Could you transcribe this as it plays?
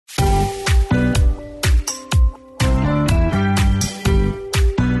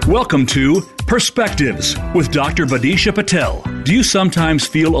Welcome to Perspectives with Dr. Vidisha Patel. Do you sometimes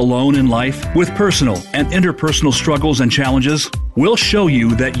feel alone in life with personal and interpersonal struggles and challenges? We'll show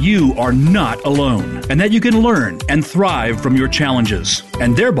you that you are not alone and that you can learn and thrive from your challenges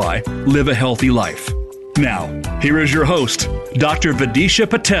and thereby live a healthy life. Now, here is your host, Dr. Vidisha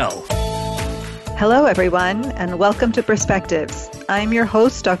Patel. Hello, everyone, and welcome to Perspectives. I'm your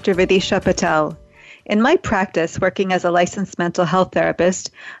host, Dr. Vidisha Patel. In my practice, working as a licensed mental health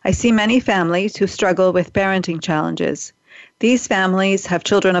therapist, I see many families who struggle with parenting challenges. These families have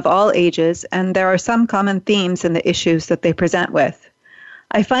children of all ages, and there are some common themes in the issues that they present with.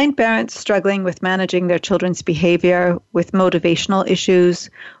 I find parents struggling with managing their children's behavior, with motivational issues,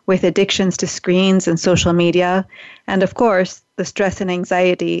 with addictions to screens and social media, and of course, the stress and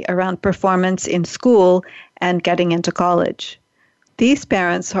anxiety around performance in school and getting into college. These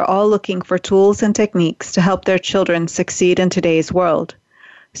parents are all looking for tools and techniques to help their children succeed in today's world.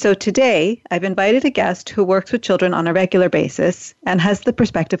 So today, I've invited a guest who works with children on a regular basis and has the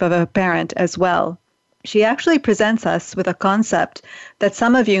perspective of a parent as well. She actually presents us with a concept that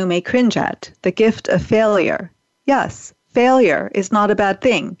some of you may cringe at, the gift of failure. Yes, failure is not a bad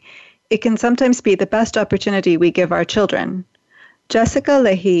thing. It can sometimes be the best opportunity we give our children. Jessica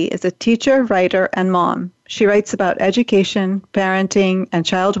Lahey is a teacher, writer, and mom. She writes about education, parenting, and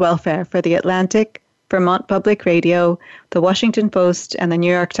child welfare for The Atlantic, Vermont Public Radio, The Washington Post, and The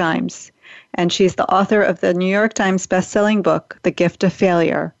New York Times. And she's the author of the New York Times bestselling book, The Gift of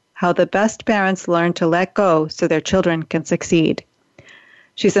Failure: How the Best Parents Learn to Let Go so Their Children Can Succeed.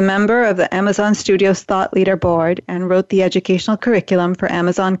 She's a member of the Amazon Studios Thought Leader Board and wrote the educational curriculum for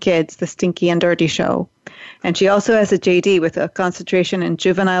Amazon Kids, The Stinky and Dirty Show. And she also has a JD with a concentration in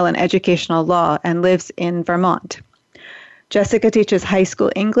juvenile and educational law and lives in Vermont. Jessica teaches high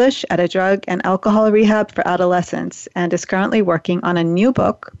school English at a drug and alcohol rehab for adolescents and is currently working on a new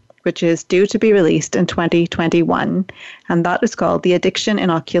book, which is due to be released in 2021. And that is called The Addiction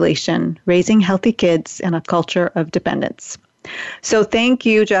Inoculation: Raising Healthy Kids in a Culture of Dependence. So thank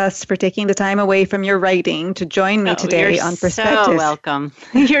you, Jess, for taking the time away from your writing to join me today on Perspectives. You're so welcome.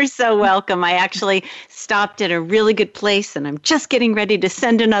 You're so welcome. I actually stopped at a really good place, and I'm just getting ready to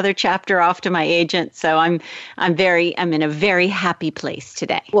send another chapter off to my agent. So I'm in a very happy place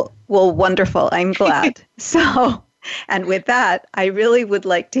today. Well, wonderful. I'm glad. And with that, I really would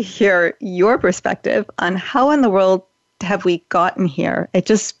like to hear your perspective on how in the world have we gotten here. It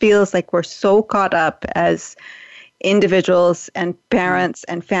just feels like we're so caught up as individuals and parents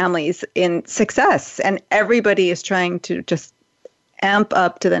and families in success, and everybody is trying to just amp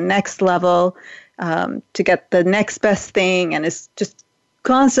up to the next level, to get the next best thing, and is just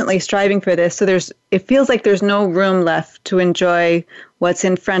constantly striving for this. So it feels like there's no room left to enjoy what's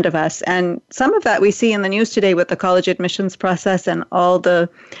in front of us. And some of that we see in the news today with the college admissions process and all the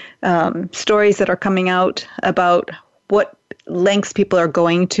stories that are coming out about what lengths people are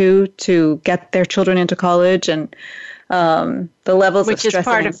going to get their children into college, and the levels of stress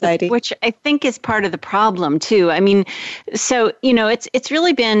and anxiety. Which I think is part of the problem too. I mean, so, it's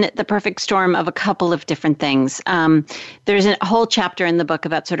really been the perfect storm of a couple of different things. There's a whole chapter in the book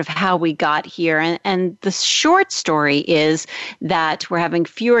about sort of how we got here. And the short story is that we're having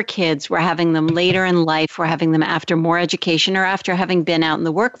fewer kids. We're having them later in life. We're having them after more education or after having been out in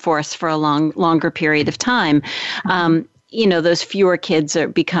the workforce for a longer period of time. Those fewer kids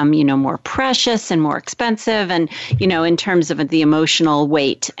become, more precious and more expensive and, in terms of the emotional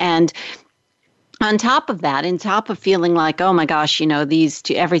weight. And on top of that, on top of feeling like, oh my gosh, these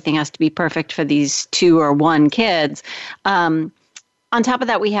two, everything has to be perfect for these two or one kids. On top of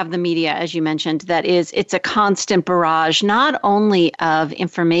that, we have the media, as you mentioned, it's a constant barrage, not only of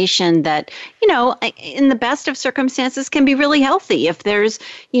information that, in the best of circumstances can be really healthy. If there's,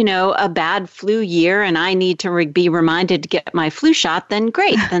 a bad flu year and I need to be reminded to get my flu shot, then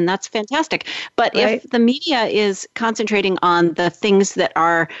great, then that's fantastic. But right. If the media is concentrating on the things that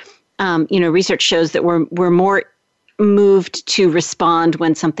are, research shows that we're more moved to respond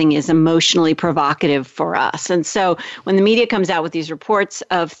when something is emotionally provocative for us. And so when the media comes out with these reports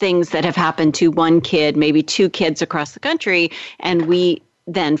of things that have happened to one kid, maybe two kids across the country, and we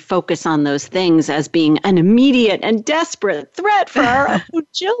then focus on those things as being an immediate and desperate threat for our own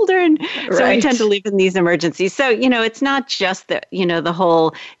children. Right. So we tend to live in these emergencies. So, it's not just the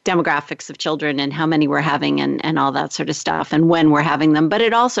whole demographics of children and how many we're having and all that sort of stuff and when we're having them, but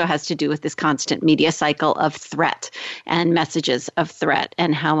it also has to do with this constant media cycle of threat and messages of threat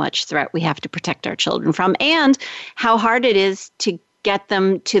and how much threat we have to protect our children from and how hard it is to get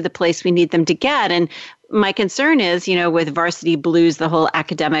them to the place we need them to get. And my concern is, with Varsity Blues, the whole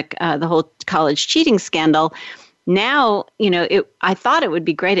academic, the whole college cheating scandal, Now, I thought it would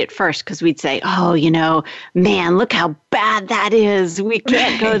be great at first because we'd say, oh, man, look how bad that is. We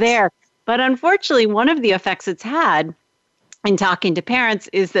can't go there. But unfortunately, one of the effects it's had in talking to parents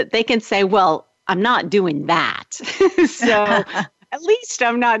is that they can say, well, I'm not doing that. So at least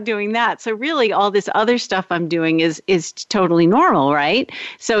I'm not doing that. So really all this other stuff I'm doing is totally normal, right?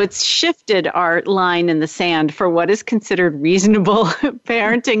 So it's shifted our line in the sand for what is considered reasonable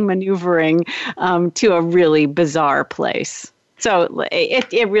parenting maneuvering to a really bizarre place. So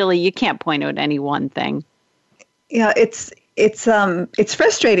it really, you can't point out any one thing. Yeah, it's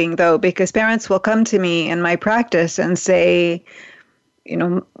frustrating though, because parents will come to me in my practice and say,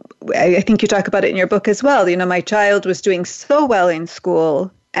 I think you talk about it in your book as well. My child was doing so well in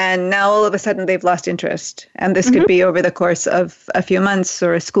school, and now all of a sudden they've lost interest. And this could be over the course of a few months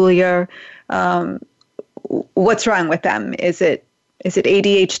or a school year. What's wrong with them? Is it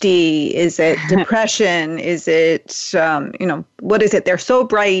ADHD? Is it depression? Is it, what is it? They're so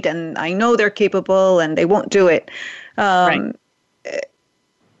bright and I know they're capable and they won't do it. Right.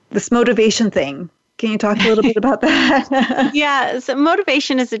 This motivation thing. Can you talk a little bit about that? Yeah, so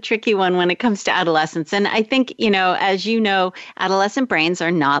motivation is a tricky one when it comes to adolescence. And I think, as you know, adolescent brains are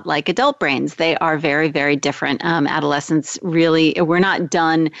not like adult brains. They are very, very different. Adolescents really, we're not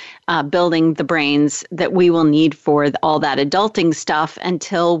done building the brains that we will need for all that adulting stuff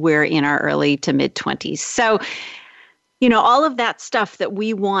until we're in our early to mid-20s. So, all of that stuff that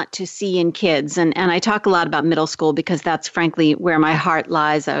we want to see in kids. And I talk a lot about middle school because that's frankly where my heart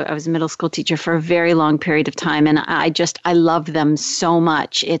lies. I was a middle school teacher for a very long period of time. And I love them so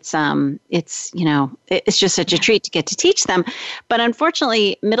much. It's just such a treat to get to teach them. But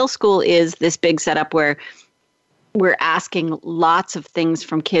unfortunately, middle school is this big setup where we're asking lots of things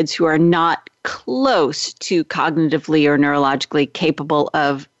from kids who are not close to cognitively or neurologically capable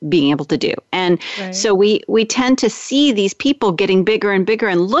of being able to do. And so we tend to see these people getting bigger and bigger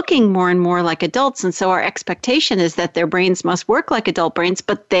and looking more and more like adults. And so our expectation is that their brains must work like adult brains,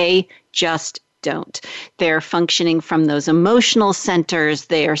 but they just don't. They're functioning from those emotional centers.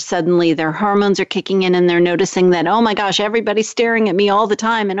 Their hormones are kicking in and they're noticing that, oh my gosh, everybody's staring at me all the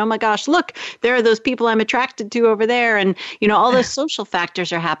time. And oh my gosh, look, there are those people I'm attracted to over there. And, all those social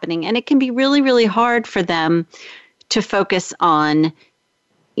factors are happening. And it can be really, really hard for them to focus on,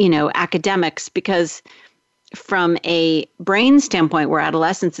 academics because from a brain standpoint where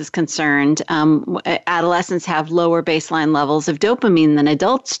adolescence is concerned, adolescents have lower baseline levels of dopamine than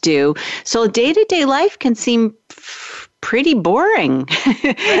adults do. So day-to-day life can seem pretty boring.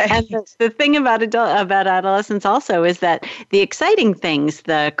 Right. And the thing about adolescence also is that the exciting things,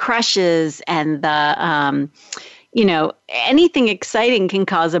 the crushes and the anything exciting can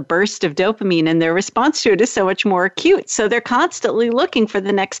cause a burst of dopamine, and their response to it is so much more acute. So they're constantly looking for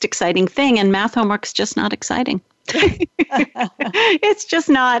the next exciting thing, and math homework's just not exciting. It's just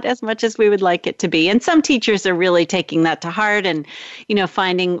not as much as we would like it to be. And some teachers are really taking that to heart and,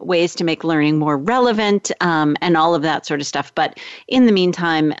 finding ways to make learning more relevant and all of that sort of stuff. But in the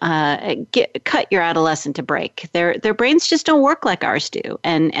meantime, cut your adolescent a break. Their brains just don't work like ours do.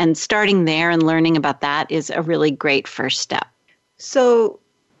 And starting there and learning about that is a really great first step. So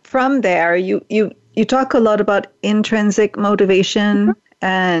from there, you talk a lot about intrinsic motivation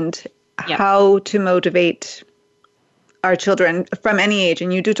and how to motivate our children from any age,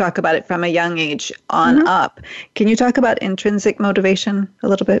 and you do talk about it from a young age on up. Can you talk about intrinsic motivation a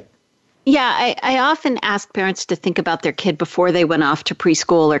little bit? Yeah, I often ask parents to think about their kid before they went off to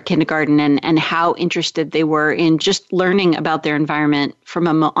preschool or kindergarten and how interested they were in just learning about their environment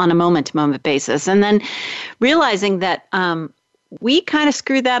on a moment-to-moment basis. And then realizing that we kind of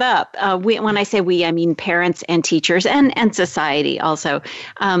screw that up. When I say we, I mean parents and teachers and society also.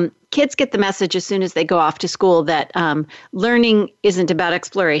 Kids get the message as soon as they go off to school that learning isn't about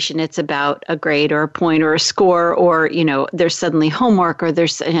exploration. It's about a grade or a point or a score or, there's suddenly homework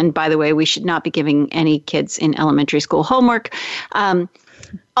and by the way, we should not be giving any kids in elementary school homework. All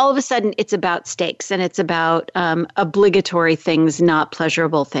of a sudden, it's about stakes and it's about obligatory things, not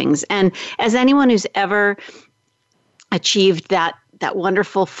pleasurable things. And as anyone who's ever achieved that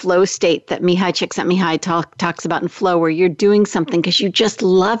wonderful flow state that Mihai Csikszentmihalyi talks about in Flow, where you're doing something because you just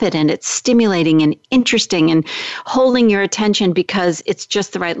love it and it's stimulating and interesting and holding your attention because it's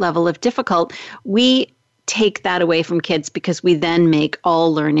just the right level of difficult. We take that away from kids because we then make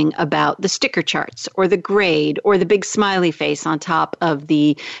all learning about the sticker charts or the grade or the big smiley face on top of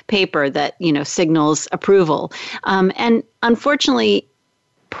the paper that, signals approval. And unfortunately,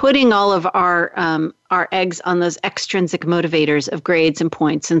 putting all of our eggs on those extrinsic motivators of grades and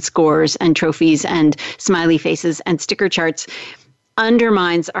points and scores and trophies and smiley faces and sticker charts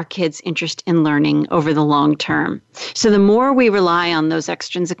undermines our kids' interest in learning over the long term. So the more we rely on those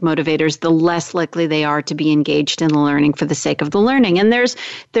extrinsic motivators, the less likely they are to be engaged in the learning for the sake of the learning. And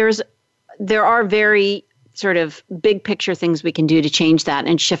there are very sort of big picture things we can do to change that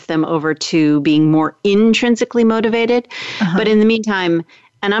and shift them over to being more intrinsically motivated. But in the meantime,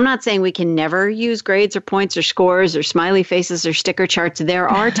 and I'm not saying we can never use grades or points or scores or smiley faces or sticker charts. There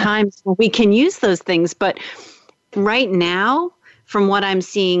are times when we can use those things. But right now, from what I'm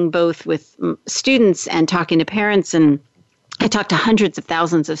seeing both with students and talking to parents, and I talk to hundreds of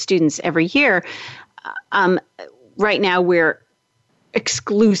thousands of students every year, right now we're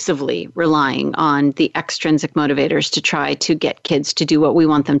exclusively relying on the extrinsic motivators to try to get kids to do what we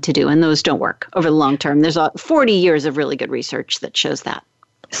want them to do. And those don't work over the long term. There's 40 years of really good research that shows that.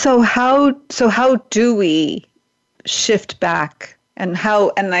 So how do we shift back? And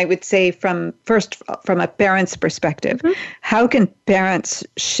I would say from a parent's perspective, how can parents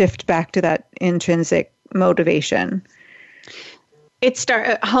shift back to that intrinsic motivation?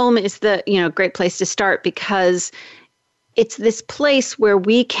 Home is the great place to start, because it's this place where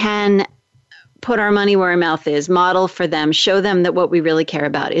we can put our money where our mouth is, model for them, show them that what we really care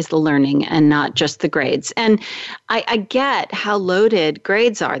about is the learning and not just the grades. And I get how loaded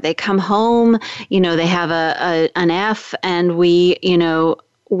grades are. They come home, they have an F, and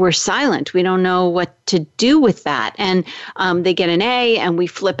we're silent. We don't know what to do with that. And they get an A, and we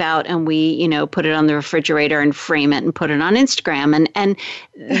flip out, and we, put it on the refrigerator and frame it and put it on Instagram. And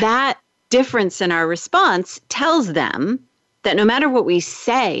that difference in our response tells them that no matter what we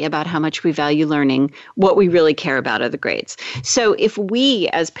say about how much we value learning, what we really care about are the grades. So if we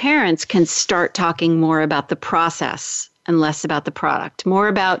as parents can start talking more about the process and less about the product, more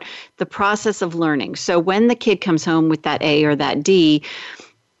about the process of learning. So when the kid comes home with that A or that D,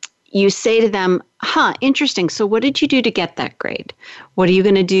 you say to them, interesting. So what did you do to get that grade? What are you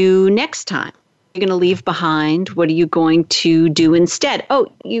going to do next time? You're going to leave behind? What are you going to do instead? Oh,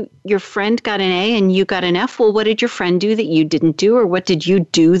 your friend got an A and you got an F. Well, what did your friend do that you didn't do? Or what did you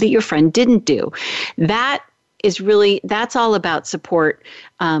do that your friend didn't do? That's all about support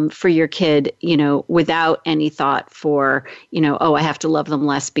for your kid, without any thought for, I have to love them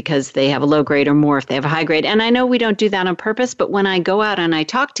less because they have a low grade, or more if they have a high grade. And I know we don't do that on purpose, but when I go out and I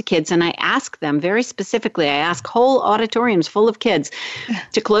talk to kids and I ask them very specifically, I ask whole auditoriums full of kids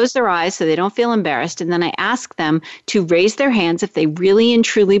to close their eyes so they don't feel embarrassed. And then I ask them to raise their hands if they really and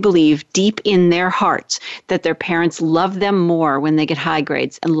truly believe deep in their hearts that their parents love them more when they get high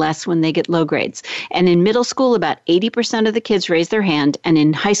grades and less when they get low grades. And in middle school, about 80% of the kids raise their hand, and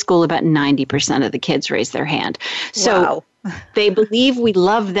in high school, about 90% of the kids raise their hand. So they believe we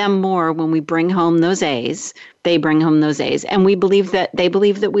love them more when we bring home those A's. They bring home those A's. And they believe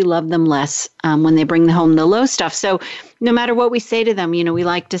that we love them less when they bring home the low stuff. So no matter what we say to them, we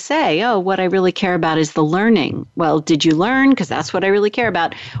like to say, what I really care about is the learning. Well, did you learn? Because that's what I really care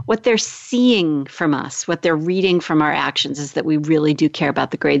about. What they're seeing from us, what they're reading from our actions is that we really do care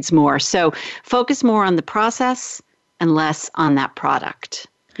about the grades more. So focus more on the process and less on that product.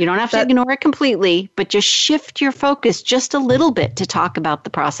 You don't have to ignore it completely, but just shift your focus just a little bit to talk about the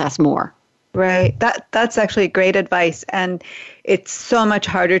process more. Right. That's actually great advice. And it's so much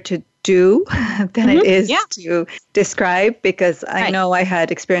harder to do than it is to describe, because I know I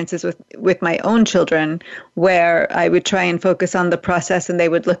had experiences with my own children where I would try and focus on the process, and they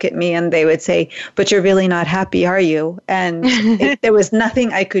would look at me and they would say, but you're really not happy, are you? And there was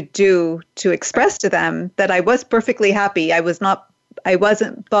nothing I could do to express to them that I was perfectly happy. I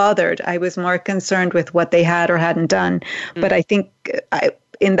wasn't bothered. I was more concerned with what they had or hadn't done. But I think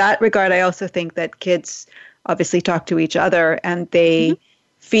in that regard, I also think that kids obviously talk to each other, and they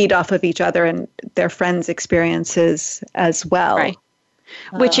feed off of each other and their friends' experiences as well. Right.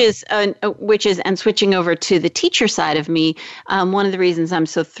 Which is, and switching over to the teacher side of me, one of the reasons I'm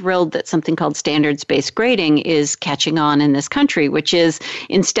so thrilled that something called standards-based grading is catching on in this country, which is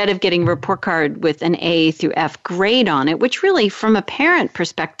instead of getting a report card with an A through F grade on it, which really from a parent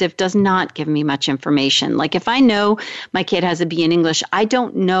perspective does not give me much information. Like if I know my kid has a B in English, I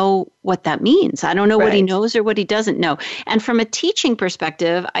don't know what that means. I don't know what he knows or what he doesn't know. And from a teaching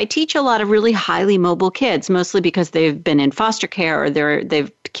perspective, I teach a lot of really highly mobile kids, mostly because they've been in foster care or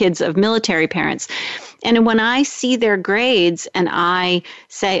they've kids of military parents. And when I see their grades and I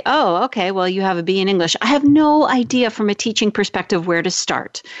say, oh, okay, well, you have a B in English, I have no idea from a teaching perspective where to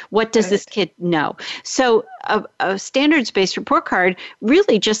start. What does this kid know? So a standards-based report card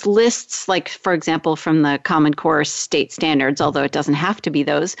really just lists, like, for example, from the Common Core state standards, although it doesn't have to be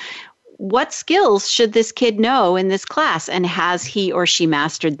those, what skills should this kid know in this class, and has he or she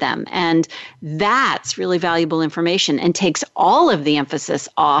mastered them? And that's really valuable information and takes all of the emphasis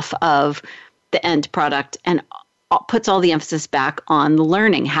off of the end product and puts all the emphasis back on the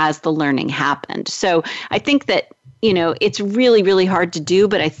learning. Has the learning happened? So I think that, it's really, really hard to do,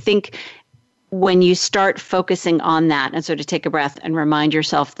 but I think when you start focusing on that, and so to take a breath and remind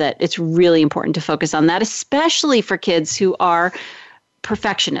yourself that it's really important to focus on that, especially for kids who are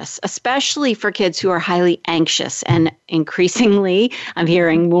perfectionists, especially for kids who are highly anxious. And increasingly, I'm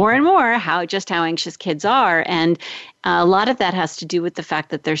hearing more and more how anxious kids are. And a lot of that has to do with the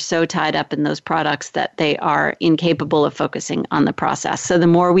fact that they're so tied up in those products that they are incapable of focusing on the process. So the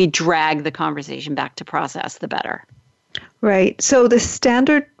more we drag the conversation back to process, the better. Right. So the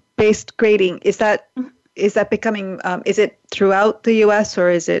standard-based grading, is that becoming, is it throughout the U.S. or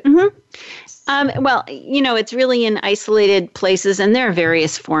is it? Mm-hmm. Well, it's really in isolated places, and there are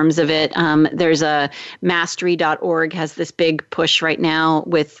various forms of it. There's a mastery.org has this big push right now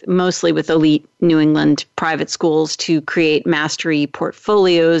mostly with elite New England private schools to create mastery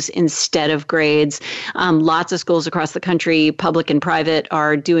portfolios instead of grades. Lots of schools across the country, public and private,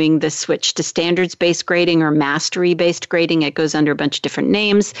 are doing the switch to standards-based grading or mastery-based grading. It goes under a bunch of different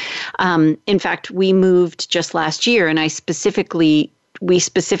names. In fact, we moved just last year, and we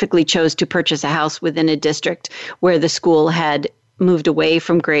specifically chose to purchase a house within a district where the school had moved away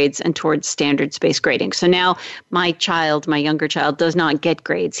from grades and towards standards-based grading. So now my younger child, does not get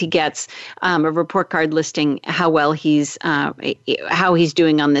grades. He gets a report card listing how he's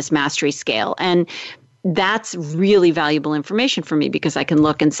doing on this mastery scale. And that's really valuable information for me because I can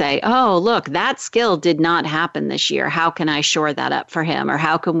look and say, oh, look, that skill did not happen this year. How can I shore that up for him? Or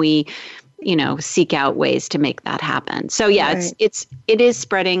how can we seek out ways to make that happen. So yeah, right. It is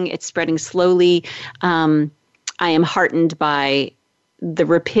spreading. It's spreading slowly. I am heartened by the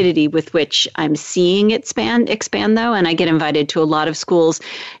rapidity with which I'm seeing it expand though. And I get invited to a lot of schools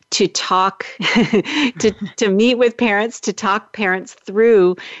to talk, to meet with parents, to talk parents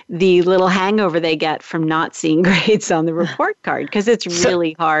through the little hangover they get from not seeing grades on the report card, because it's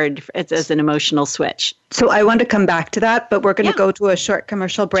really hard as an emotional switch. So I want to come back to that, but we're going to go to a short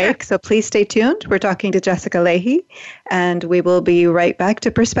commercial break. Sure. So please stay tuned. We're talking to Jessica Lahey, and we will be right back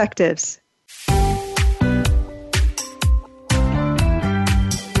to Perspectives.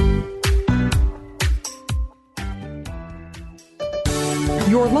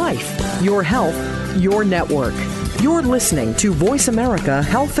 Your life, your health, your network. You're listening to Voice America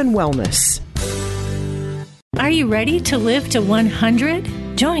Health and Wellness. Are you ready to live to 100?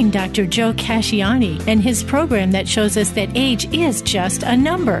 Join Dr. Joe Casciani and his program that shows us that age is just a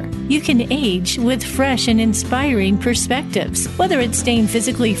number. You can age with fresh and inspiring perspectives, whether it's staying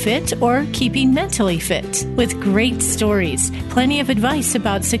physically fit or keeping mentally fit. With great stories, plenty of advice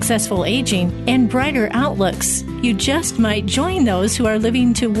about successful aging, and brighter outlooks. You just might join those who are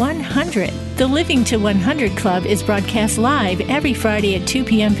living to 100. The Living to 100 Club is broadcast live every Friday at 2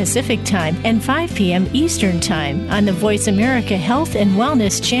 p.m. Pacific Time and 5 p.m. Eastern Time on the Voice America Health and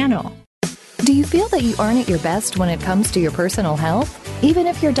Wellness channel. Do you feel that you aren't at your best when it comes to your personal health? Even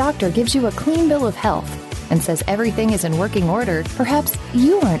if your doctor gives you a clean bill of health and says everything is in working order, perhaps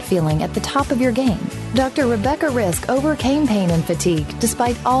you aren't feeling at the top of your game. Dr. Rebecca Risk overcame pain and fatigue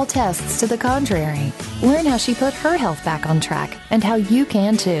despite all tests to the contrary. Learn how she put her health back on track and how you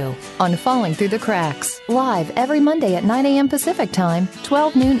can too on Falling Through the Cracks, live every Monday at 9 a.m. Pacific Time,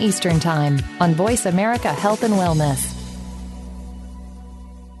 12 noon Eastern Time on Voice America Health and Wellness.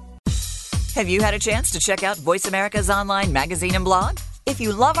 Have you had a chance to check out Voice America's online magazine and blog? If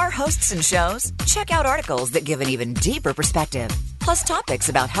you love our hosts and shows, check out articles that give an even deeper perspective, plus topics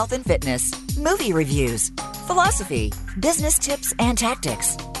about health and fitness, movie reviews, philosophy, business tips and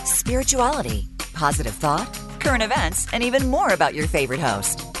tactics, spirituality, positive thought, current events, and even more about your favorite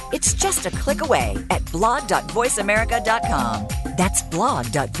host. It's just a click away at blog.voiceamerica.com. That's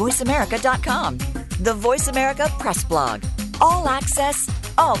blog.voiceamerica.com. The Voice America Press Blog. All access,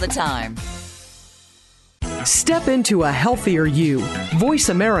 all the time. Step into a healthier you. Voice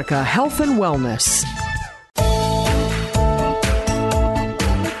America Health and Wellness.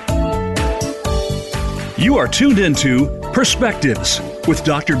 You are tuned into Perspectives with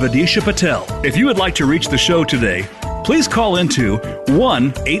Dr. Vidisha Patel. If you would like to reach the show today, please call into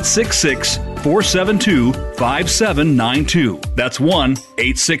 1-866-472-5792. That's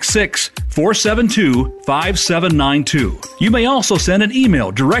 1-866-472-5792. You may also send an email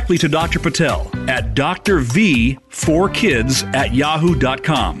directly to Dr. Patel at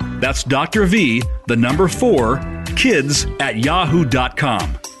drv4kids@yahoo.com. That's Dr. V, the number 4,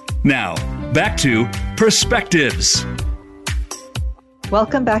 kids@yahoo.com. Now, back to Perspectives.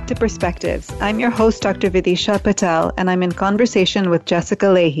 Welcome back to Perspectives. I'm your host, Dr. Vidisha Patel, and I'm in conversation with Jessica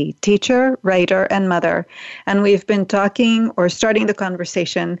Lahey, teacher, writer, and mother. And we've been talking or starting the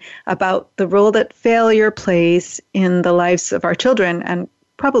conversation about the role that failure plays in the lives of our children and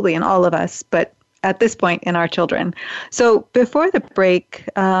probably in all of us, but at this point in our children. So before the break,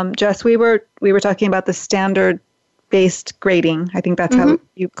 Jess, we were talking about the standard-based grading. I think that's how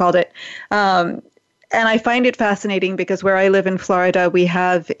you called it. And I find it fascinating because where I live in Florida, we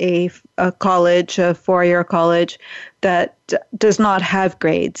have a college, a four-year college, that does not have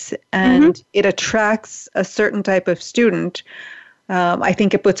grades. And it attracts a certain type of student. I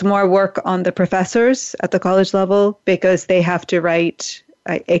think it puts more work on the professors at the college level because they have to write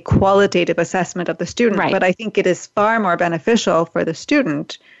a qualitative assessment of the student. Right. But I think it is far more beneficial for the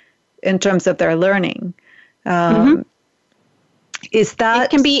student in terms of their learning. Is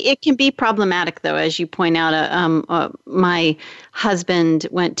that it can be problematic though, as you point out. My husband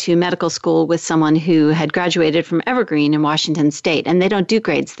went to medical school with someone who had graduated from Evergreen in Washington State, and they don't do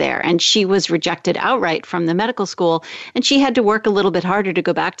grades there. And she was rejected outright from the medical school, and she had to work a little bit harder to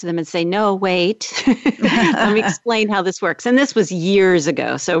go back to them and say, "No, wait, let me explain how this works." And this was years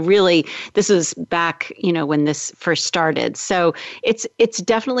ago, so really, this was back, when this first started. So it's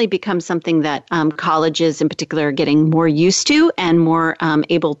definitely become something that colleges in particular are getting more used to and more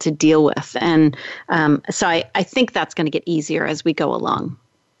able to deal with. And so I think that's going to get easier as we go along.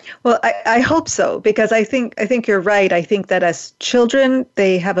 Well, I hope so, because I think you're right. I think that as children,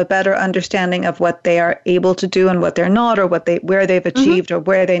 they have a better understanding of what they are able to do and what they're not, or where they've achieved or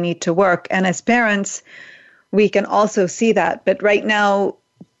where they need to work. And as parents, we can also see that. But right now,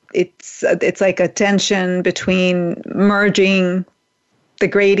 it's like a tension between merging the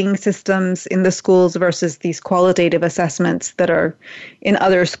grading systems in the schools versus these qualitative assessments that are in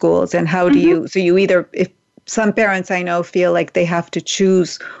other schools. And how do if some parents I know feel like they have to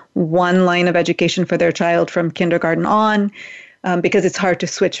choose one line of education for their child from kindergarten on, because it's hard to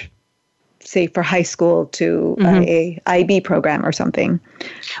switch, say, for high school to a IB program or something.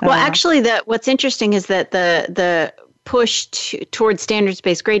 Well, actually, what's interesting is that the push towards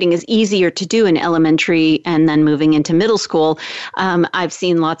standards-based grading is easier to do in elementary and then moving into middle school. I've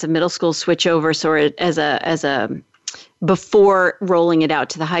seen lots of middle schools switch over as a before rolling it out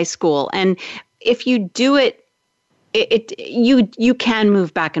to the high school. And if you do it, you can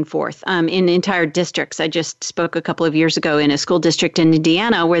move back and forth in entire districts. I just spoke a couple of years ago in a school district in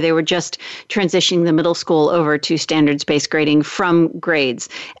Indiana where they were just transitioning the middle school over to standards-based grading from grades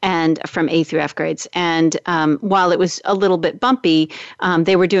and from A through F grades. And while it was a little bit bumpy,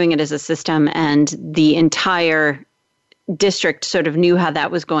 they were doing it as a system, and the entire district sort of knew how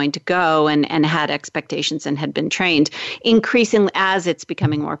that was going to go and had expectations and had been trained. Increasingly, as it's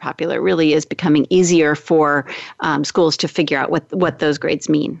becoming more popular, it really is becoming easier for schools to figure out what those grades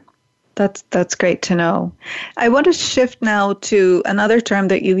mean. That's great to know. I want to shift now to another term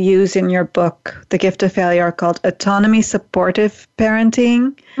that you use in your book, The Gift of Failure, called autonomy supportive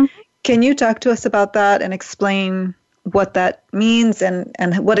parenting. Can you talk to us about that and explain what that means and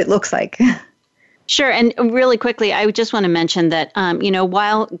what it looks like? Sure. And really quickly, I just want to mention that,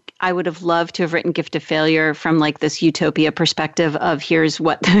 while I would have loved to have written Gift of Failure from like this utopia perspective of here's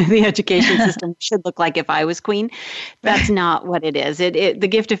what the education system should look like if I was queen, that's not what it is. The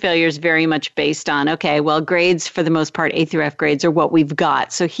Gift of Failure is very much based on, okay, well, grades for the most part, A through F grades are what we've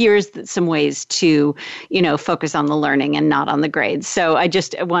got. So here's some ways to, focus on the learning and not on the grades. So I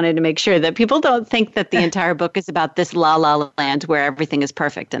just wanted to make sure that people don't think that the entire book is about this la la land where everything is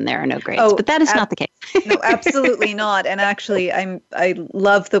perfect and there are no grades. But that is not the case. No, absolutely not. And actually, I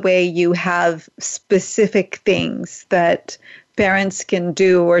love the way you have specific things that parents can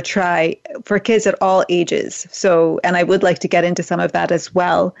do or try for kids at all ages. So, and I would like to get into some of that as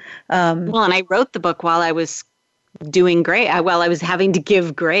well. And I wrote the book while I was doing great, while I was having to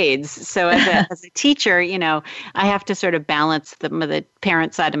give grades. So as a teacher, I have to sort of balance the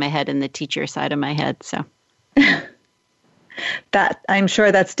parent side of my head and the teacher side of my head. So. That I'm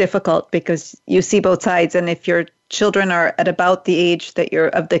sure that's difficult because you see both sides, and if your children are at about the age that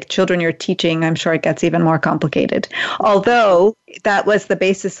of the children you're teaching, I'm sure it gets even more complicated. Although that was the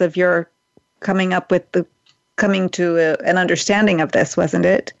basis of your coming to an understanding of this, wasn't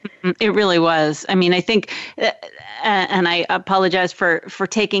it? It really was. I mean, I think, and I apologize for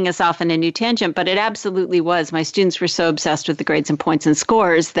taking us off in a new tangent, but it absolutely was. My students were so obsessed with the grades and points and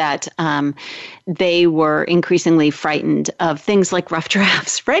scores that they were increasingly frightened of things like rough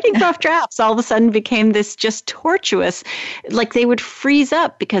drafts. Writing rough drafts all of a sudden became this just tortuous, like they would freeze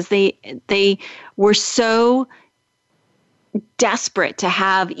up because they were so desperate to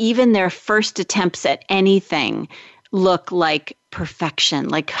have even their first attempts at anything look like perfection,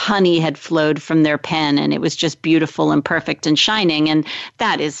 like honey had flowed from their pen and it was just beautiful and perfect and shining. And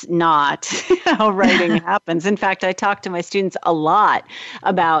that is not how writing happens. In fact, I talk to my students a lot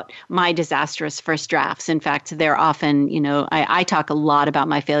about my disastrous first drafts. In fact, they're often, I talk a lot about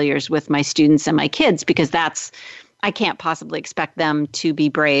my failures with my students and my kids because I can't possibly expect them to be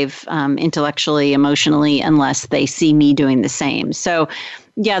brave intellectually, emotionally, unless they see me doing the same. So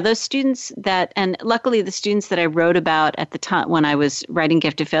yeah, those students and luckily the students that I wrote about at the time when I was writing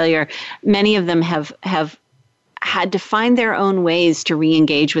Gift of Failure, many of them have had to find their own ways to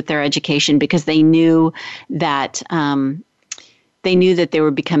re-engage with their education because they knew that they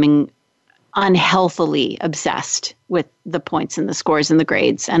were becoming unhealthily obsessed with the points and the scores and the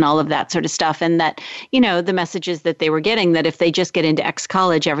grades and all of that sort of stuff. And that, the messages that they were getting that if they just get into X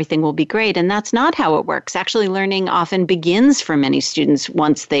college, everything will be great. And that's not how it works. Actually, learning often begins for many students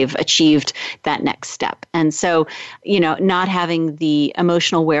once they've achieved that next step. And so, not having the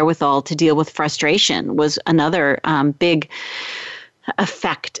emotional wherewithal to deal with frustration was another big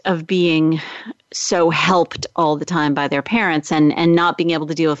effect of being so helped all the time by their parents, and not being able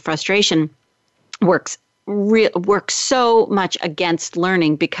to deal with frustration works so much against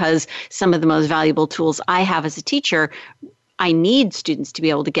learning because some of the most valuable tools I have as a teacher, I need students to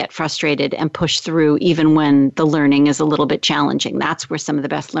be able to get frustrated and push through even when the learning is a little bit challenging. That's where some of the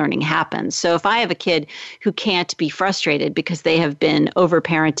best learning happens. So if I have a kid who can't be frustrated because they have been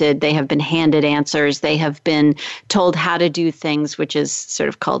overparented, they have been handed answers, they have been told how to do things, which is sort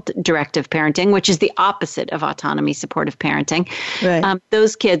of called directive parenting, which is the opposite of autonomy supportive parenting. Right.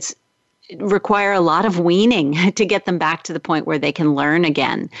 Those kids require a lot of weaning to get them back to the point where they can learn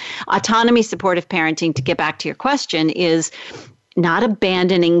again. Autonomy supportive parenting, to get back to your question, is not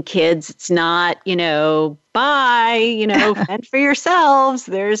abandoning kids. It's not, bye, fend for yourselves.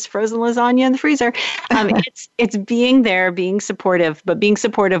 There's frozen lasagna in the freezer. It's being there, being supportive, but being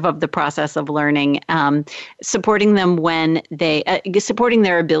supportive of the process of learning, supporting them when supporting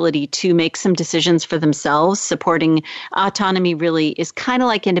their ability to make some decisions for themselves. Supporting autonomy really is kind of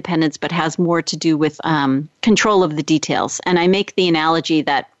like independence, but has more to do with control of the details. And I make the analogy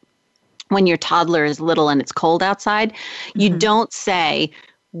that when your toddler is little and it's cold outside, you don't say,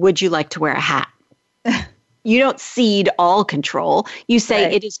 would you like to wear a hat? You don't cede all control. You say,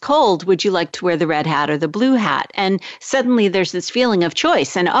 right. It is cold. Would you like to wear the red hat or the blue hat? And suddenly there's this feeling of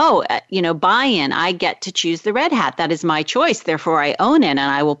choice and, buy-in. I get to choose the red hat. That is my choice. Therefore, I own it and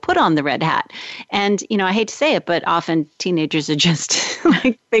I will put on the red hat. And, I hate to say it, but often teenagers are just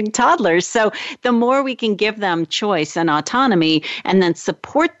like big toddlers. So the more we can give them choice and autonomy and then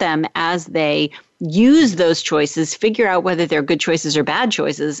support them as they use those choices, figure out whether they're good choices or bad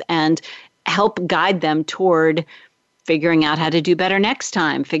choices, and help guide them toward figuring out how to do better next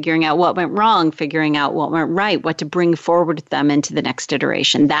time, figuring out what went wrong, figuring out what went right, what to bring forward with them into the next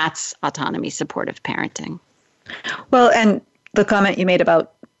iteration. That's autonomy supportive parenting. Well, and the comment you made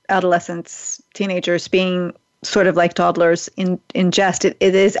about adolescents, teenagers being sort of like toddlers in jest, it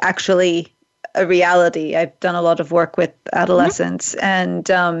is actually a reality. I've done a lot of work with adolescents, and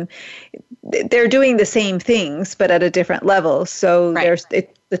they're doing the same things, but at a different level. So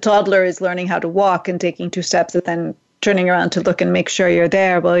the toddler is learning how to walk and taking 2 steps and then turning around to look and make sure you're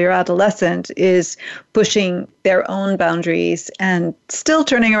there. Well, your adolescent is pushing their own boundaries and still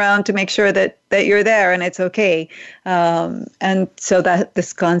turning around to make sure that you're there and it's okay. And so that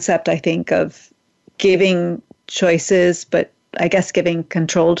this concept, I think, of giving choices, but I guess giving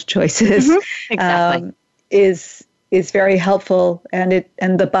controlled choices, exactly. is very helpful, and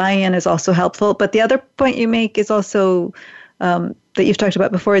the buy-in is also helpful. But the other point you make is also that you've talked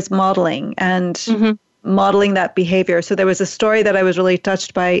about before is modeling and modeling that behavior. So there was a story that I was really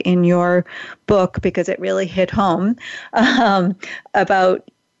touched by in your book because it really hit home about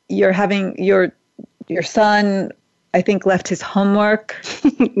your son, I think, left his homework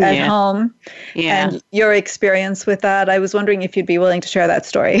at home. Yeah. And your experience with that. I was wondering if you'd be willing to share that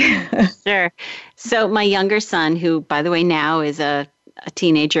story. Sure. So my younger son, who, by the way, now is a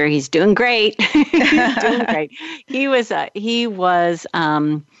teenager, he's doing great. He's doing great. He was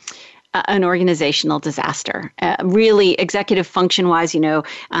an organizational disaster. Really, executive function-wise,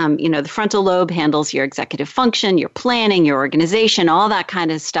 the frontal lobe handles your executive function, your planning, your organization, all that kind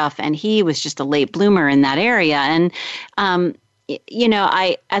of stuff. And he was just a late bloomer in that area. And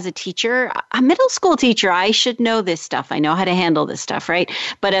I, as a teacher, a middle school teacher, I should know this stuff. I know how to handle this stuff, right?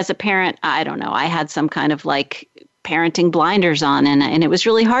 But as a parent, I don't know. I had some kind of parenting blinders on, and it was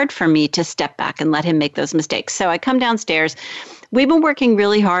really hard for me to step back and let him make those mistakes. So I come downstairs. We've been working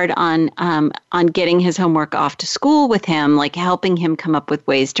really hard on getting his homework off to school with him, helping him come up with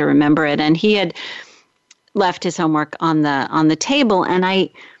ways to remember it. And he had left his homework on the table, and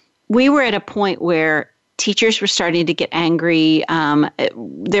we were at a point where teachers were starting to get angry.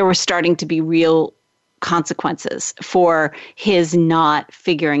 There were starting to be real consequences for his not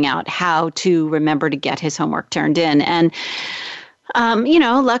figuring out how to remember to get his homework turned in. And,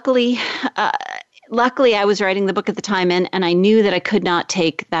 luckily I was writing the book at the time, and I knew that I could not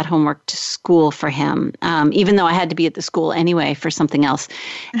take that homework to school for him, even though I had to be at the school anyway for something else.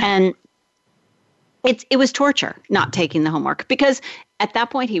 And it was torture not taking the homework, because at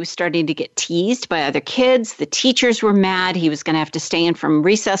that point he was starting to get teased by other kids. The teachers were mad. He was going to have to stay in from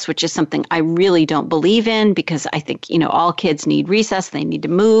recess, which is something I really don't believe in, because I think, all kids need recess. They need to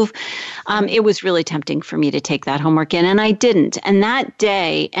move. It was really tempting for me to take that homework in, and I didn't. And that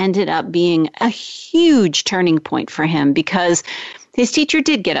day ended up being a huge turning point for him, because his teacher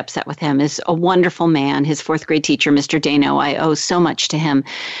did get upset with him. Is a wonderful man. His fourth grade teacher, Mr. Dano, I owe so much to him.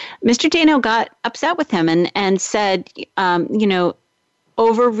 Mr. Dano got upset with him and said,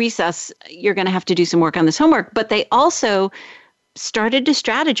 over recess, you're going to have to do some work on this homework. But they also started to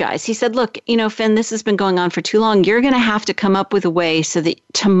strategize. He said, look, Finn, this has been going on for too long. You're going to have to come up with a way so that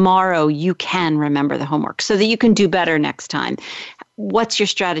tomorrow you can remember the homework, so that you can do better next time. What's your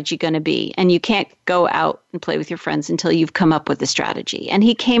strategy going to be? And you can't go out and play with your friends until you've come up with a strategy. And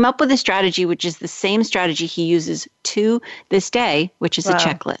he came up with a strategy, which is the same strategy he uses to this day, which is a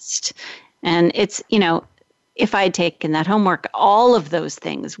checklist. And it's, if I had taken that homework, all of those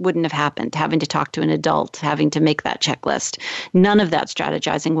things wouldn't have happened. Having to talk to an adult, having to make that checklist, none of that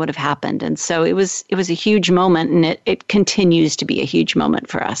strategizing would have happened. And so it was a huge moment, and it continues to be a huge moment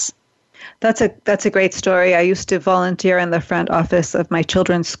for us. That's a great story. I used to volunteer in the front office of my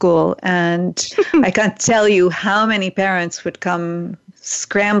children's school, and I can't tell you how many parents would come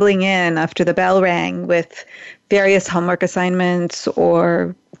scrambling in after the bell rang with various homework assignments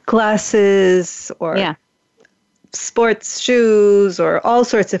or classes or sports shoes or all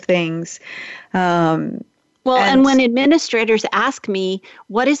sorts of things. And when administrators ask me,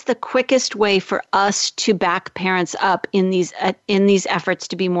 what is the quickest way for us to back parents up in these efforts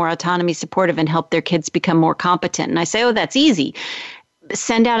to be more autonomy supportive and help their kids become more competent? And I say, that's easy.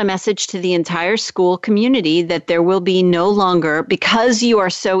 Send out a message to the entire school community that there will be no longer, because you are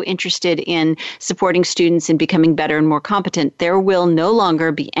so interested in supporting students and becoming better and more competent, there will no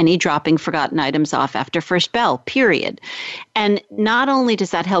longer be any dropping forgotten items off after first bell, period. And not only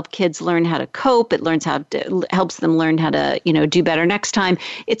does that help kids learn how to cope, it helps them learn how to, do better next time.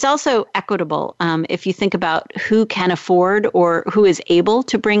 It's also equitable. If you think about who can afford or who is able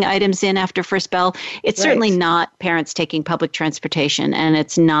to bring items in after first bell, it's certainly not parents taking public transportation, and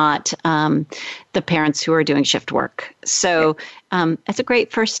it's not the parents who are doing shift work. So it's a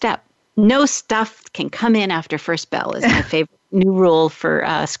great first step. No stuff can come in after first bell is my favorite new rule for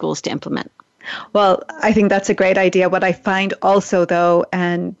schools to implement. Well, I think that's a great idea. What I find also, though,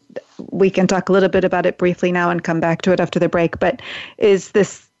 and we can talk a little bit about it briefly now and come back to it after the break, but is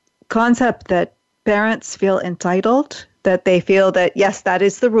this concept that parents feel entitled, that they feel that, yes, that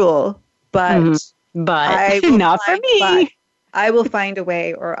is the rule, but not for me. I will find a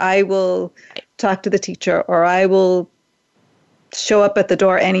way, or I will talk to the teacher, or I will show up at the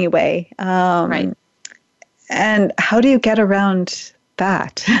door anyway. And how do you get around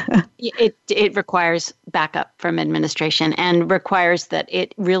that? It requires backup from administration, and requires that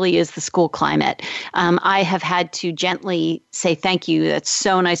it really is the school climate. I have had to gently say, thank you, that's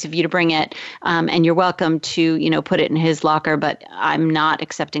so nice of you to bring it, and you're welcome to, put it in his locker, but I'm not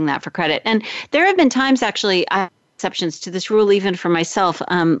accepting that for credit. And there have been times, actually, exceptions to this rule, even for myself,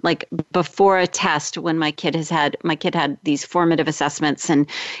 like before a test, when my kid had these formative assessments and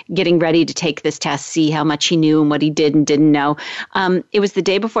getting ready to take this test, see how much he knew and what he did and didn't know. It was the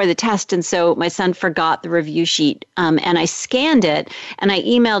day before the test, and so my son forgot the review sheet, and I scanned it and I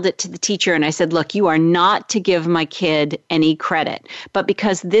emailed it to the teacher, and I said, look, you are not to give my kid any credit, but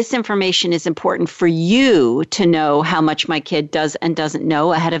because this information is important for you to know how much my kid does and doesn't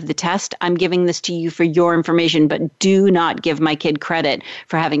know ahead of the test, I'm giving this to you for your information, but do not give my kid credit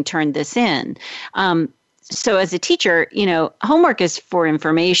for having turned this in. So as a teacher, homework is for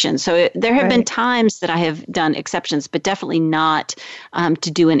information. So there have been times that I have done exceptions, but definitely not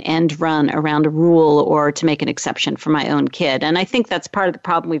to do an end run around a rule or to make an exception for my own kid. And I think that's part of the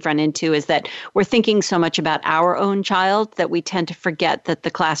problem we've run into, is that we're thinking so much about our own child that we tend to forget that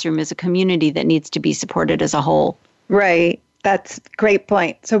the classroom is a community that needs to be supported as a whole. Right. That's a great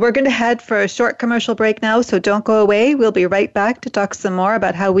point. So we're going to head for a short commercial break now, so don't go away. We'll be right back to talk some more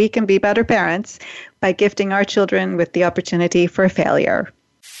about how we can be better parents by gifting our children with the opportunity for failure.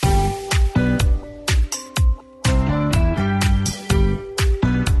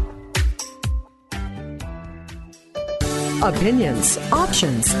 Opinions,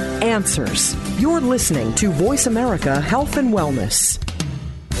 options, answers. You're listening to Voice America Health and Wellness.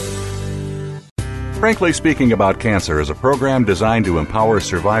 Frankly Speaking About Cancer is a program designed to empower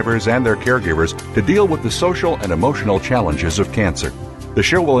survivors and their caregivers to deal with the social and emotional challenges of cancer. The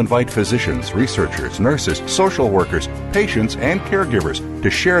show will invite physicians, researchers, nurses, social workers, patients, and caregivers to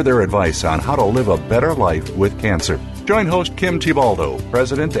share their advice on how to live a better life with cancer. Join host Kim Tibaldo,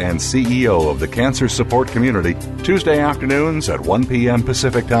 President and CEO of the Cancer Support Community, Tuesday afternoons at 1 p.m.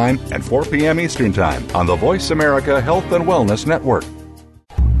 Pacific Time and 4 p.m. Eastern Time on the Voice America Health and Wellness Network.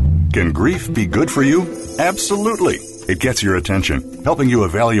 Can grief be good for you? Absolutely. It gets your attention, helping you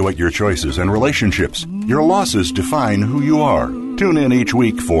evaluate your choices and relationships. Your losses define who you are. Tune in each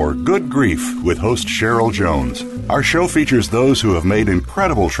week for Good Grief with host Cheryl Jones. Our show features those who have made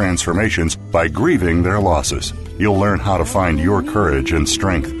incredible transformations by grieving their losses. You'll learn how to find your courage and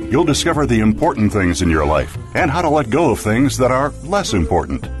strength. You'll discover the important things in your life and how to let go of things that are less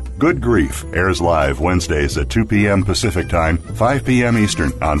important. Good Grief airs live Wednesdays at 2 p.m. Pacific Time, 5 p.m.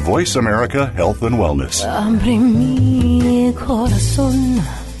 Eastern on Voice America Health and Wellness.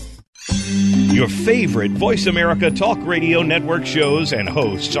 Your favorite Voice America Talk Radio Network shows and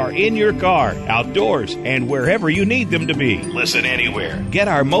hosts are in your car, outdoors, and wherever you need them to be. Listen anywhere. Get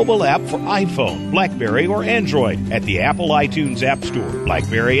our mobile app for iPhone, BlackBerry, or Android at the Apple iTunes App Store,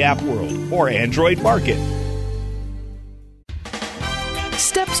 BlackBerry App World, or Android Market.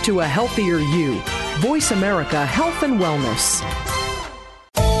 Steps to a healthier you. Voice America Health and Wellness.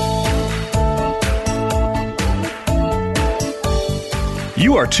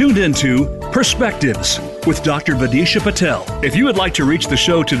 You are tuned into Perspectives with Dr. Vidisha Patel. If you would like to reach the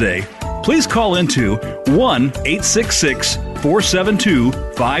show today, please call into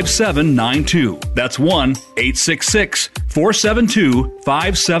 1-866-472-5792. That's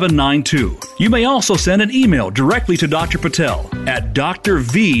 1-866-472-5792. You may also send an email directly to Dr. Patel at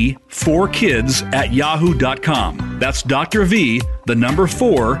drv4kids@yahoo.com. That's Dr. V, the number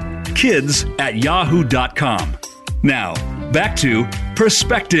 4, kids@yahoo.com. Now, back to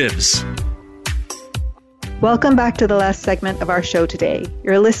Perspectives. Welcome back to the last segment of our show today.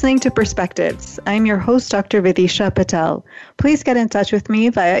 You're listening to Perspectives. I'm your host, Dr. Vidisha Patel. Please get in touch with me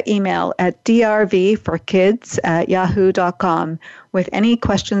via email at drv4kids@yahoo.com with any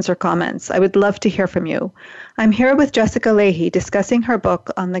questions or comments. I would love to hear from you. I'm here with Jessica Lahey discussing her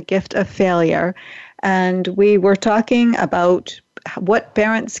book on the gift of failure, and we were talking about what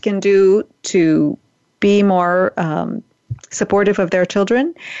parents can do to be more supportive of their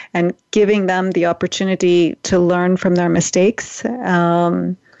children and giving them the opportunity to learn from their mistakes.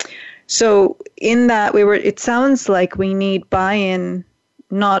 So in that, it sounds like we need buy-in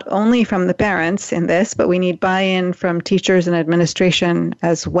not only from the parents in this, but we need buy-in from teachers and administration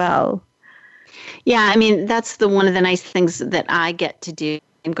as well. Yeah, I mean, that's one of the nice things that I get to do.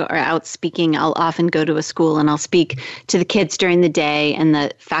 Or out speaking, I'll often go to a school and I'll speak to the kids during the day and the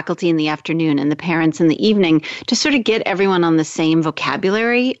faculty in the afternoon and the parents in the evening to sort of get everyone on the same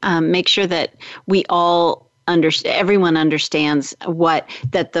vocabulary, make sure that we all everyone understands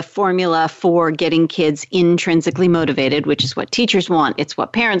that the formula for getting kids intrinsically motivated, which is what teachers want, it's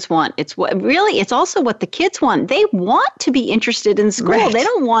what parents want, it's also what the kids want. They want to be interested in school. Right. They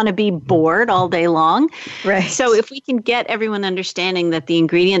don't want to be bored all day long. Right. So if we can get everyone understanding that the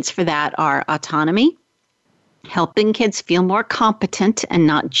ingredients for that are autonomy, helping kids feel more competent and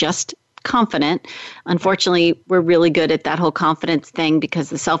not just confident. Unfortunately, we're really good at that whole confidence thing because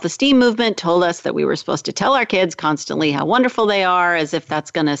the self-esteem movement told us that we were supposed to tell our kids constantly how wonderful they are, as if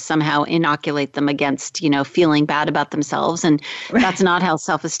that's going to somehow inoculate them against, feeling bad about themselves. And That's not how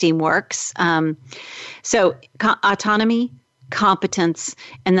self-esteem works. So autonomy, competence,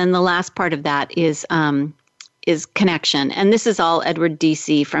 and then the last part of that is connection. And this is all Edward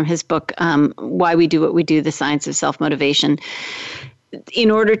Deci from his book, Why We Do What We Do, The Science of Self-Motivation.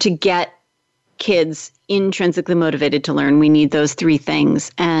 In order to get kids intrinsically motivated to learn, we need those three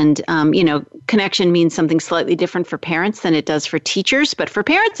things. And, connection means something slightly different for parents than it does for teachers. But for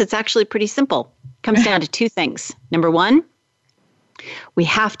parents, it's actually pretty simple. It comes down to two things. Number one, we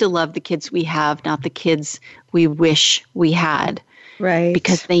have to love the kids we have, not the kids we wish we had. Right.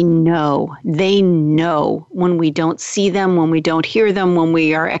 Because they know when we don't see them, when we don't hear them, when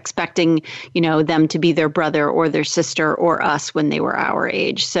we are expecting, them to be their brother or their sister or us when they were our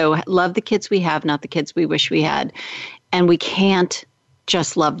age. So love the kids we have, not the kids we wish we had. And we can't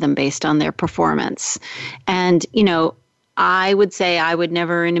just love them based on their performance. And, I would say I would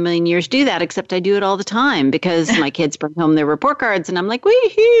never in a million years do that, except I do it all the time because my kids bring home their report cards and I'm like,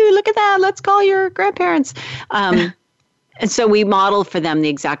 wee-hoo, look at that. Let's call your grandparents. And so we model for them the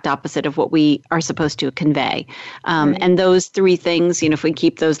exact opposite of what we are supposed to convey. And those three things, if we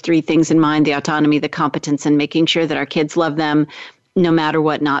keep those three things in mind, the autonomy, the competence, and making sure that our kids love them no matter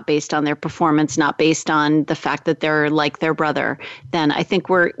what, not based on their performance, not based on the fact that they're like their brother, then I think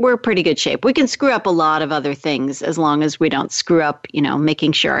we're pretty good shape. We can screw up a lot of other things as long as we don't screw up,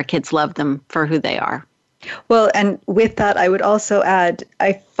 making sure our kids love them for who they are. Well, and with that, I would also add,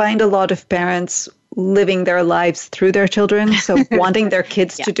 I find a lot of parents living their lives through their children, so wanting their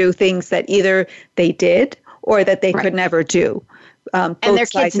kids to do things that either they did or that they could never do. And their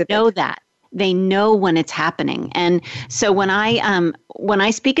kids know that. They know when it's happening. And so when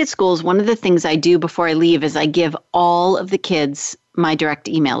I speak at schools, one of the things I do before I leave is I give all of the kids my direct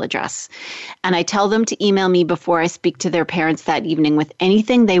email address. And I tell them to email me before I speak to their parents that evening with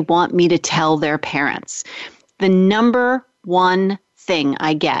anything they want me to tell their parents. The number one thing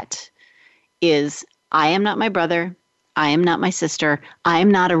I get is, I am not my brother. I am not my sister. I am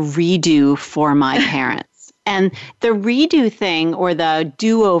not a redo for my parents. And the redo thing or the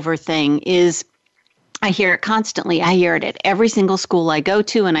do-over thing is, I hear it constantly. I hear it at every single school I go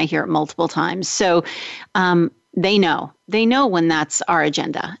to, and I hear it multiple times. So they know when that's our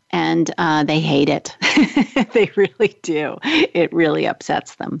agenda, and they hate it. They really do. It really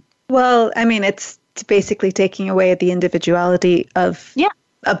upsets them. Well, I mean, it's basically taking away the individuality of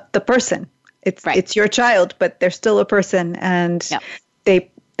the person. It's your child, but they're still a person, and they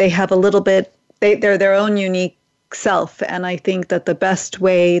have a little bit. They're their own unique self, and I think that the best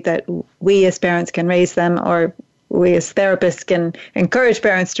way that we as parents can raise them, or we as therapists can encourage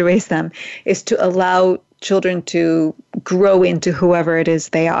parents to raise them, is to allow children to grow into whoever it is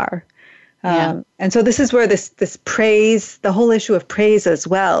they are. And so this is where this praise, the whole issue of praise as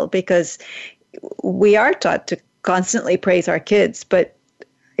well, because we are taught to constantly praise our kids, but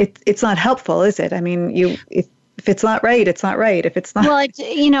it's not helpful, is it? I mean, if it's not right, it's not right. If it's not, well,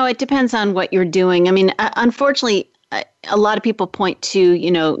 it depends on what you're doing. I mean, unfortunately, a lot of people point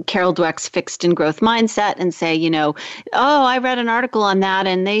to, Carol Dweck's fixed and growth mindset and say, I read an article on that,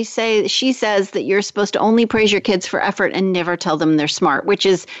 and she says that you're supposed to only praise your kids for effort and never tell them they're smart, which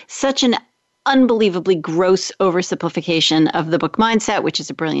is such an unbelievably gross oversimplification of the book Mindset, which is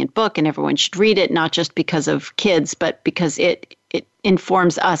a brilliant book, and everyone should read it, not just because of kids, but because it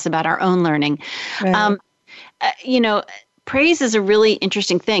informs us about our own learning. Right. Praise is a really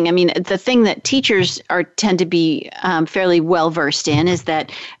interesting thing. I mean, the thing that teachers tend to be fairly well versed in is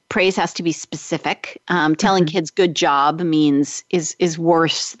that praise has to be specific. Telling kids good job is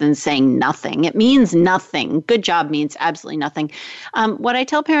worse than saying nothing. It means nothing. Good job means absolutely nothing. What I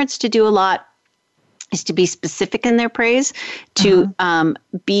tell parents to do a lot is to be specific in their praise, to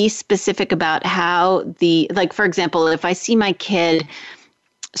be specific about how for example, if I see my kid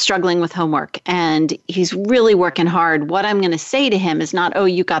struggling with homework and he's really working hard, what I'm going to say to him is not, oh,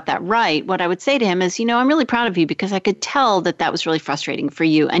 you got that right. What I would say to him is, I'm really proud of you because I could tell that was really frustrating for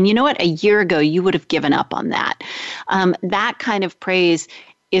you. And you know what? A year ago, you would have given up on that. That kind of praise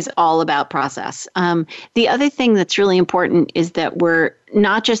is all about process. The other thing that's really important is that we're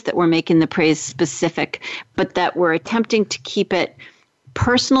not just that we're making the praise specific, but that we're attempting to keep it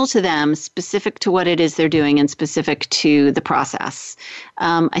personal to them, specific to what it is they're doing, and specific to the process.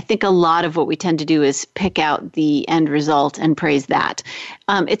 I think a lot of what we tend to do is pick out the end result and praise that.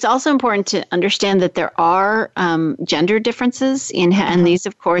 It's also important to understand that there are gender differences and these,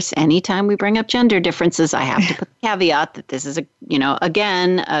 of course, anytime we bring up gender differences, I have to put the caveat that this is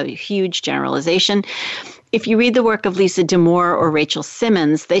again, a huge generalization. If you read the work of Lisa D'Amour or Rachel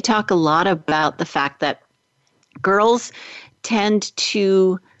Simmons, they talk a lot about the fact that girls tend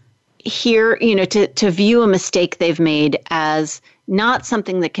to to view a mistake they've made as not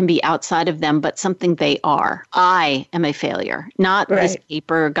something that can be outside of them, but something they are. I am a failure. Not this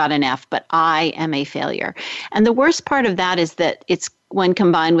paper got an F, but I am a failure. And the worst part of that is that it's when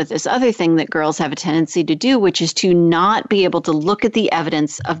combined with this other thing that girls have a tendency to do, which is to not be able to look at the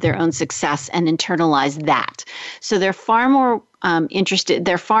evidence of their own success and internalize that. So they're far more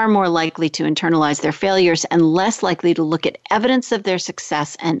they're far more likely to internalize their failures and less likely to look at evidence of their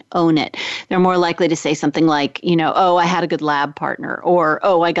success and own it. They're more likely to say something like, oh, I had a good lab partner, or,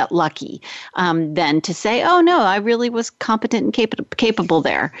 oh, I got lucky, than to say, oh, no, I really was competent and capable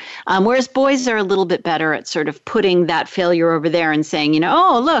there. Whereas boys are a little bit better at sort of putting that failure over there and saying,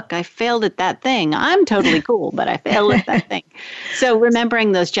 oh, look, I failed at that thing. I'm totally cool, but I failed at that thing. So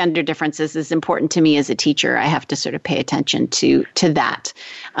remembering those gender differences is important to me as a teacher. I have to sort of pay attention to that.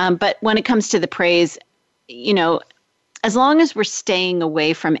 But when it comes to the praise, as long as we're staying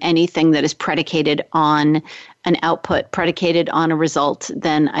away from anything that is predicated on an output, predicated on a result,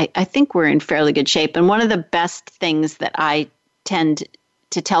 then I think we're in fairly good shape. And one of the best things that I tend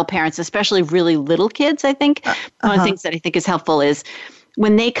to tell parents, especially really little kids, I think, one of the things that I think is helpful is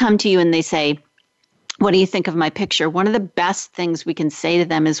when they come to you and they say, what do you think of my picture? One of the best things we can say to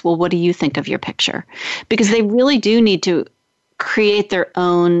them is, well, what do you think of your picture? Because they really do need to create their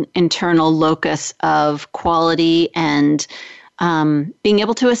own internal locus of quality and being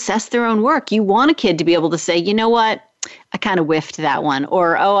able to assess their own work. You want a kid to be able to say, you know what, I kind of whiffed that one,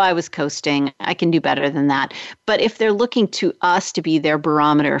 or, oh, I was coasting, I can do better than that. But if they're looking to us to be their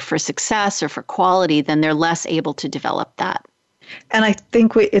barometer for success or for quality, then they're less able to develop that. And I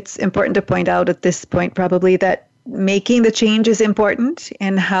think it's important to point out at this point probably that making the change is important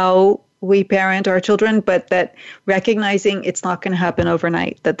in how we parent our children, but that recognizing it's not going to happen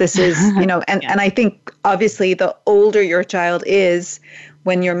overnight, that this is, and I think obviously the older your child is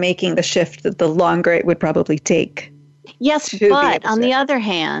when you're making the shift, the longer it would probably take. Yes, but on the other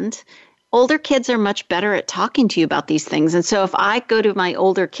hand, older kids are much better at talking to you about these things. And so if I go to my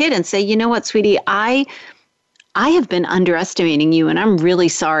older kid and say, you know what, sweetie, I have been underestimating you and I'm really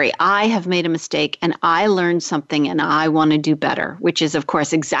sorry. I have made a mistake and I learned something and I want to do better, which is, of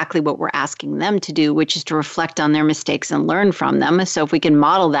course, exactly what we're asking them to do, which is to reflect on their mistakes and learn from them. So if we can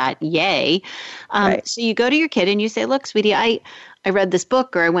model that, yay. Right. So you go to your kid and you say, look, sweetie, I read this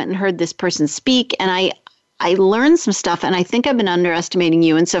book or I went and heard this person speak and I learned some stuff and I think I've been underestimating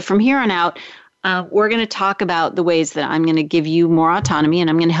you. And so from here on out, we're going to talk about the ways that I'm going to give you more autonomy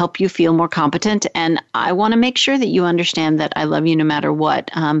and I'm going to help you feel more competent. And I want to make sure that you understand that I love you no matter what.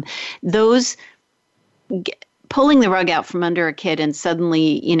 Pulling the rug out from under a kid and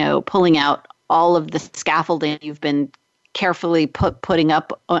suddenly, pulling out all of the scaffolding you've been carefully putting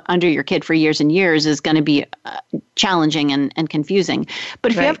up under your kid for years and years is going to be challenging and confusing.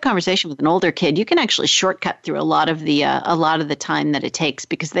 But if you have a conversation with an older kid, you can actually shortcut through a lot of the time that it takes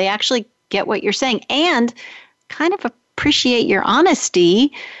because they actually get what you're saying and kind of appreciate your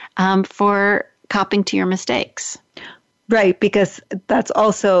honesty for copping to your mistakes. Right, because that's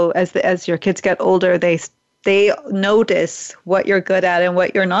also as your kids get older, they notice what you're good at and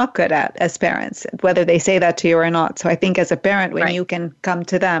what you're not good at as parents, whether they say that to you or not. So I think as a parent, when you can come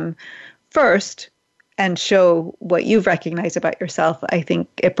to them first and show what you've recognized about yourself, I think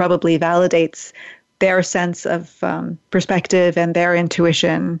it probably validates their sense of perspective and their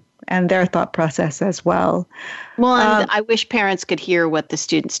intuition and their thought process as well. Well, and I wish parents could hear what the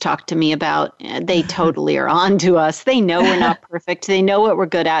students talk to me about. They totally are on to us. They know we're not perfect. They know what we're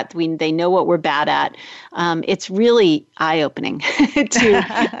good at. They know what we're bad at. It's really eye-opening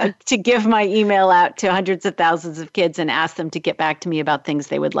to give my email out to hundreds of thousands of kids and ask them to get back to me about things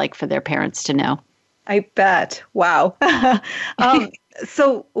they would like for their parents to know. I bet. Wow.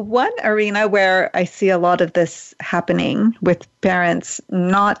 So one arena where I see a lot of this happening with parents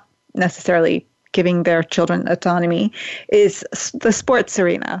not necessarily giving their children autonomy is the sports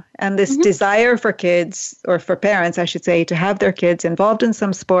arena and this desire for kids, or for parents, I should say, to have their kids involved in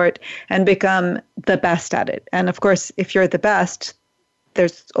some sport and become the best at it. And of course, if you're the best,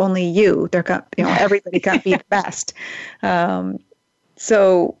 there's only you. Everybody can't be the best.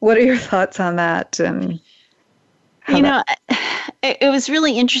 So what are your thoughts on that? And it was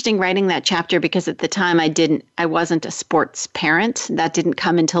really interesting writing that chapter because at the time I wasn't a sports parent. That didn't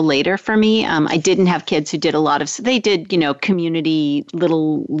come until later for me. I didn't have kids who did they did, community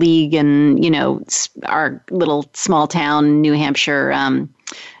little league and, our little small town, New Hampshire,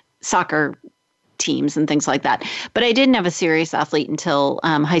 soccer teams and things like that. But I didn't have a serious athlete until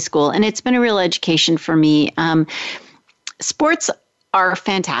high school. And it's been a real education for me. Sports are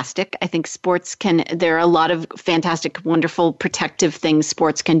fantastic. I think there are a lot of fantastic, wonderful, protective things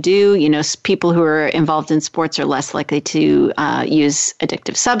sports can do. People who are involved in sports are less likely to use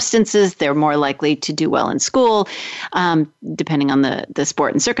addictive substances. They're more likely to do well in school, depending on the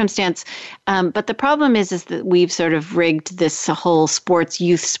sport and circumstance. But the problem is that we've sort of rigged this whole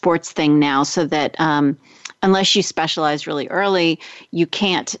youth sports thing now so that unless you specialize really early, you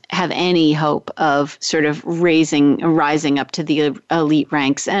can't have any hope of sort of rising up to the elite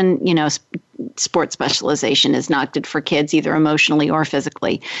ranks. And, sports specialization is not good for kids, either emotionally or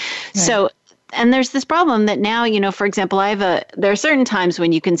physically. Right. So, and there's this problem that now, for example, there are certain times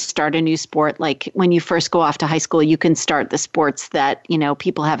when you can start a new sport, like when you first go off to high school, you can start the sports that,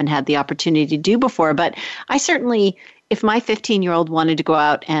 people haven't had the opportunity to do before. But I certainly, if my 15-year-old wanted to go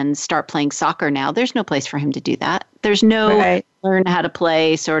out and start playing soccer now, there's no place for him to do that. There's no learn how to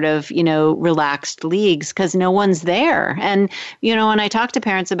play sort of, relaxed leagues because no one's there. And, when I talk to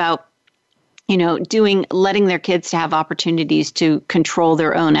parents about letting their kids to have opportunities to control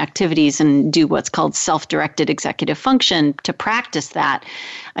their own activities and do what's called self-directed executive function to practice that.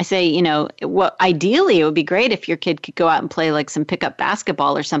 I say, ideally it would be great if your kid could go out and play like some pickup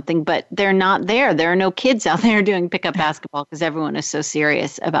basketball or something, but they're not there. There are no kids out there doing pickup basketball because everyone is so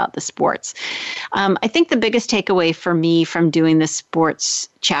serious about the sports. I think the biggest takeaway for me from doing the sports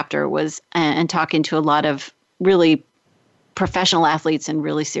chapter was, and talking to a lot of really professional athletes and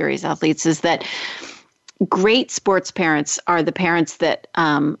really serious athletes, is that great sports parents are the parents that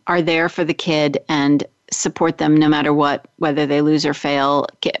are there for the kid and support them no matter what, whether they lose or fail.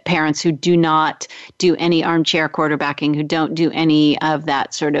 Parents who do not do any armchair quarterbacking, who don't do any of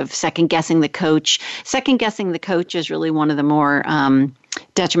that sort of second-guessing the coach. Second-guessing the coach is really one of the more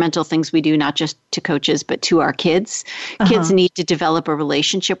detrimental things we do, not just to coaches, but to our kids. Kids need to develop a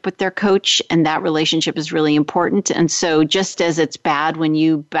relationship with their coach, and that relationship is really important. And so just as it's bad when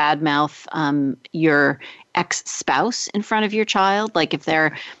you badmouth your ex-spouse in front of your child, like if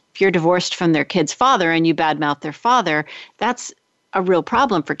you're divorced from their kid's father and you badmouth their father, that's a real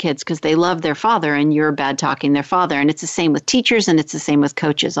problem for kids because they love their father and you're bad-talking their father. And it's the same with teachers and it's the same with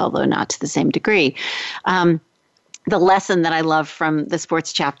coaches, although not to the same degree. The lesson that I love from the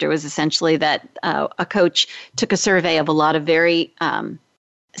sports chapter was essentially that a coach took a survey of a lot of very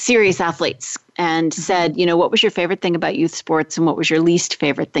serious athletes and said, what was your favorite thing about youth sports and what was your least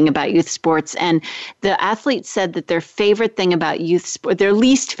favorite thing about youth sports? And the athletes said that their least favorite thing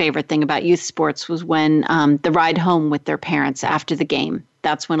about youth sports was when the ride home with their parents after the game.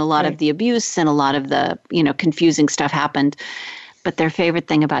 That's when a lot of the abuse and a lot of the, confusing stuff happened. But their favorite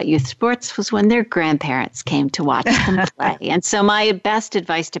thing about youth sports was when their grandparents came to watch them play. And so my best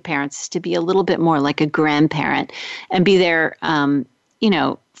advice to parents is to be a little bit more like a grandparent and be there,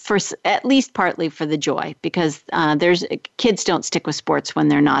 for at least partly for the joy, because kids don't stick with sports when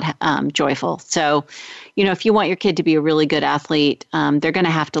they're not joyful. So, if you want your kid to be a really good athlete, they're going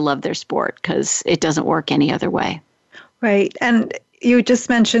to have to love their sport because it doesn't work any other way. Right. And you just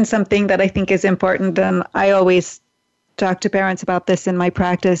mentioned something that I think is important, and I always talk to parents about this in my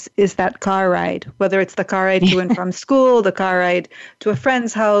practice, is that car ride, whether it's the car ride to and from school, the car ride to a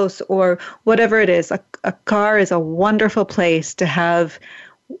friend's house, or whatever it is. A car is a wonderful place to have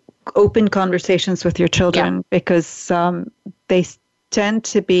open conversations with your children because they tend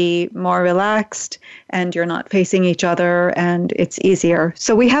to be more relaxed and you're not facing each other and it's easier.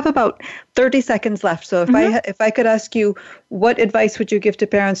 So we have about 30 seconds left. So if I could ask you, what advice would you give to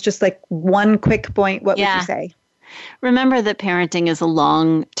parents? Just like one quick point, what would you say? Remember that parenting is a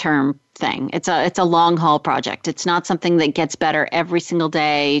long-term thing. It's a long-haul project. It's not something that gets better every single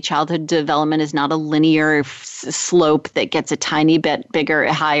day. Childhood development is not a linear slope that gets a tiny bit bigger,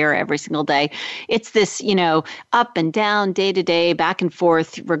 higher every single day. It's this, up and down, day to day, back and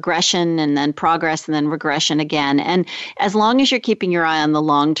forth, regression and then progress and then regression again. And as long as you're keeping your eye on the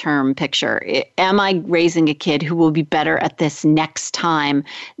long-term picture, am I raising a kid who will be better at this next time?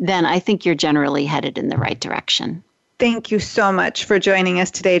 Then I think you're generally headed in the right direction. Thank you so much for joining us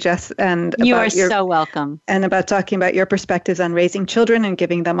today, Jess. And you are so welcome. And about talking about your perspectives on raising children and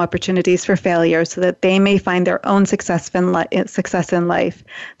giving them opportunities for failure so that they may find their own success in life.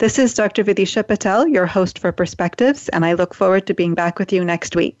 This is Dr. Vidisha Patel, your host for Perspectives, and I look forward to being back with you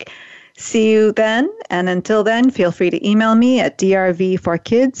next week. See you then, and until then, feel free to email me at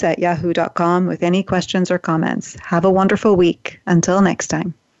drvforkids@yahoo.com with any questions or comments. Have a wonderful week. Until next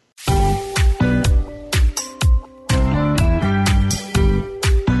time.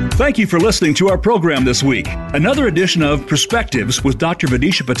 Thank you for listening to our program this week. Another edition of Perspectives with Dr.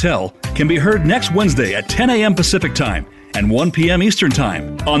 Vidisha Patel can be heard next Wednesday at 10 a.m. Pacific Time and 1 p.m. Eastern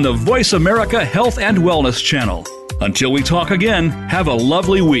Time on the Voice America Health and Wellness channel. Until we talk again, have a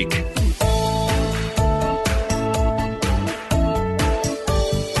lovely week.